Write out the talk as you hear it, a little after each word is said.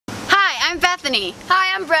Bethany.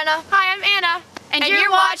 Hi, I'm Brenna. Hi, I'm Anna. And you're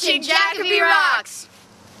watching Jackoby Rocks.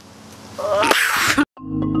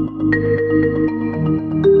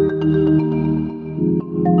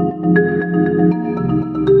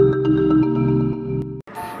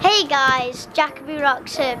 Hey guys, Jackoby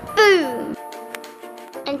Rocks here, boom!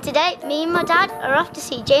 And today, me and my dad are off to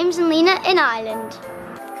see James and Lena in Ireland.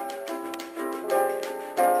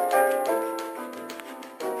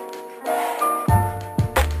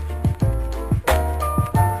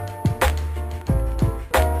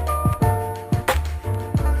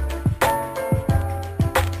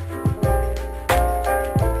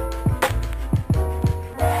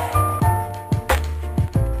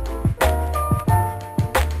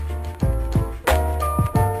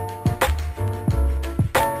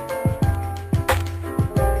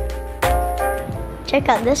 Check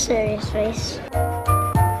out this serious face.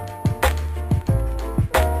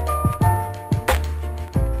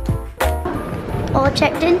 All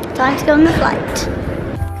checked in, time to go on the flight.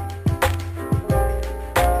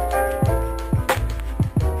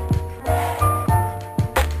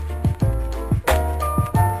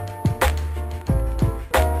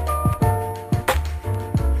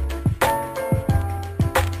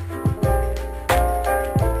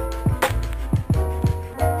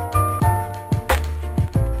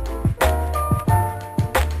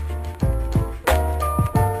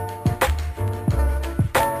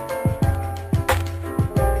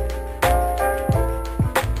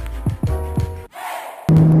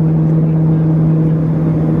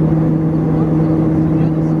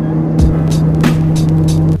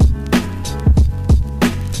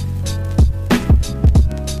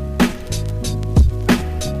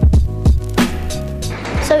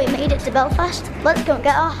 So we made it to Belfast. Let's go and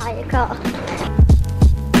get our hire car.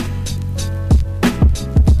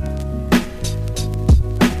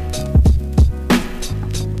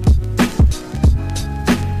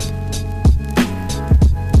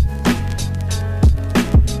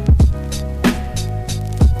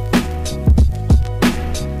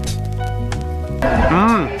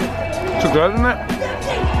 Too good, isn't it?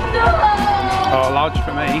 Oh, large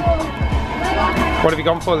for me. What have you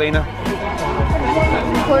gone for, Lena?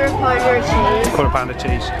 Quarter pounder of cheese. Quarter pound of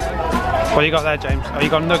cheese. What you got there, James? Oh, you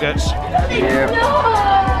got nuggets? Yeah.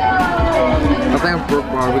 I think I'm for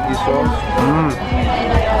barbecue sauce.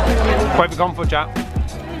 What have you gone for, Jack?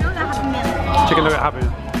 Chicken nugget happy.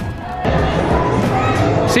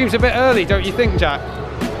 Seems a bit early, don't you think, Jack?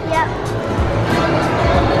 Yep.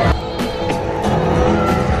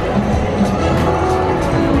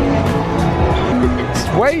 It's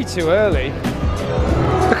way too early.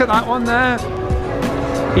 Look at that one there.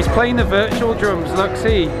 He's playing the virtual drums, look,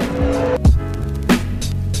 see.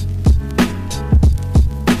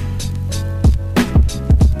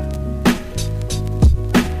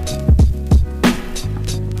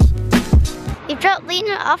 We've dropped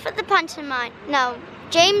Lena off at the pantomime. Now,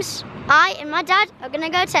 James, I and my dad are gonna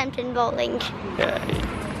go tempting bowling. Yeah.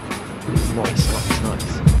 Nice, nice,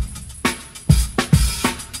 nice.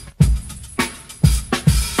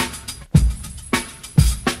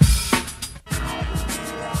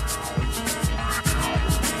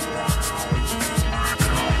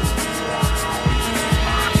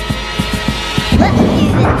 Let's do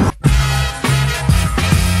this.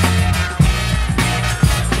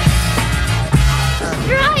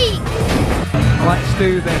 Strike! Let's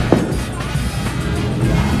do this.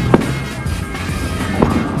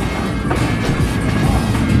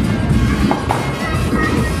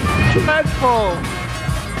 Dreadful!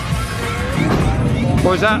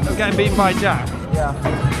 What was that? I'm getting beaten by Jack? Yeah.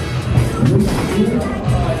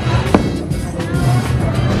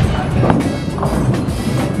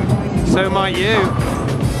 So might you.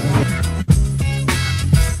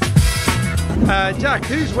 Jack,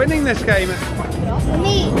 who's winning this game?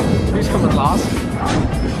 Me. Who's coming last?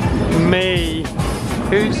 Me.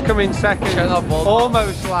 Who's coming second? Shut up, Bold.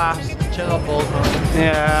 Almost last. Shut up, Bold.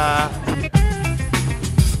 Yeah.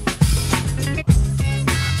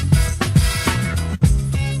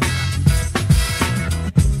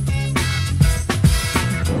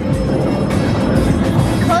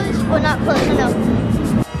 Close, but not close enough.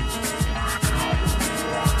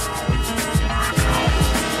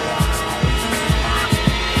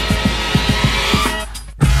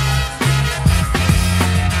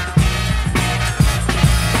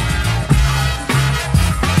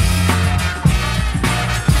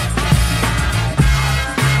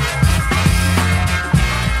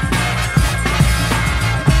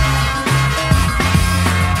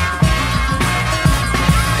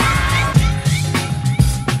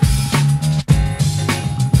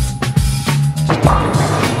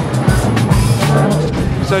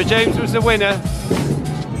 So James was the winner.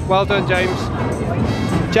 Well done, James.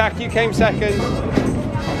 Jack, you came second.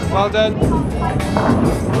 Well done.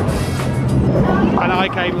 And I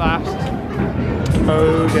came last.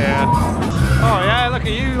 Oh dear. Oh yeah, look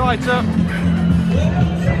at you, light up.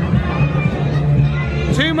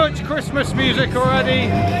 Too much Christmas music already.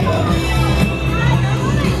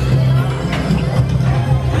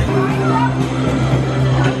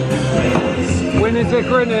 Winners are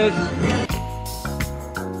grinners.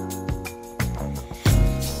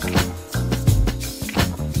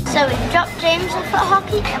 So we dropped James off at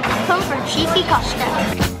hockey and we've come for a cheeky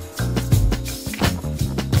Costco.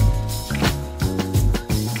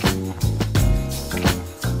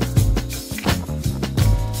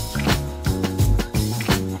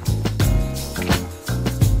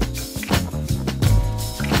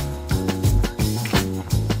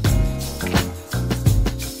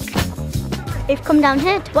 We've come down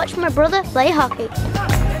here to watch my brother play hockey.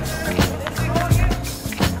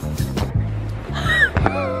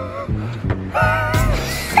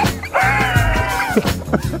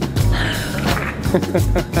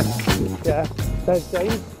 Yeah, there's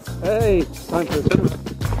James. Hey, time for the cinema.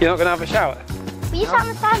 You're not going to have a shower? Were you sat on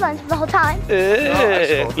the sidelines for the whole time?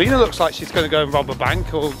 Lena looks like she's going to go and rob a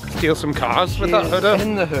bank or steal some cars with that hood up.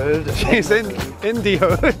 In the hood. She's in the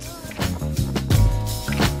hood.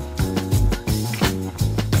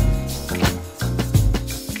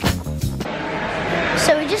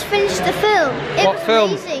 So we just finished the film. It What was film?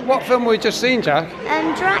 amazing. What film we just seen, Jack?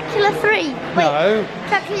 Dracula 3. Wait, No.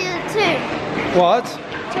 Dracula 2. What?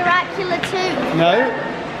 Dracula 2. No.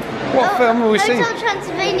 What film have we seen? Hotel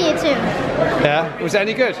Transylvania 2. Yeah. Was it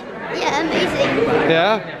any good? Yeah, amazing.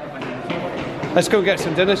 Yeah. Let's go and get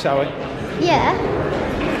some dinner, shall we? Yeah.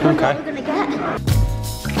 What Okay. are we gonna get?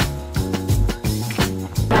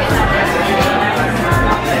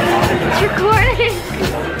 It's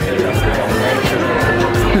recording.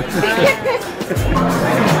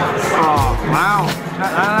 Oh, wow. Check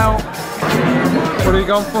that out. What are you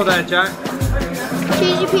going for there, Jack?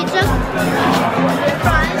 Cheesy pizza.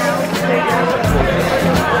 Fries.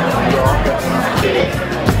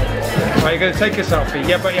 Right, you're going to take a selfie.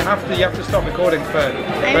 Yeah, but you have to stop recording first.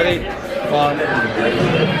 Ready?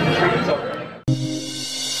 1.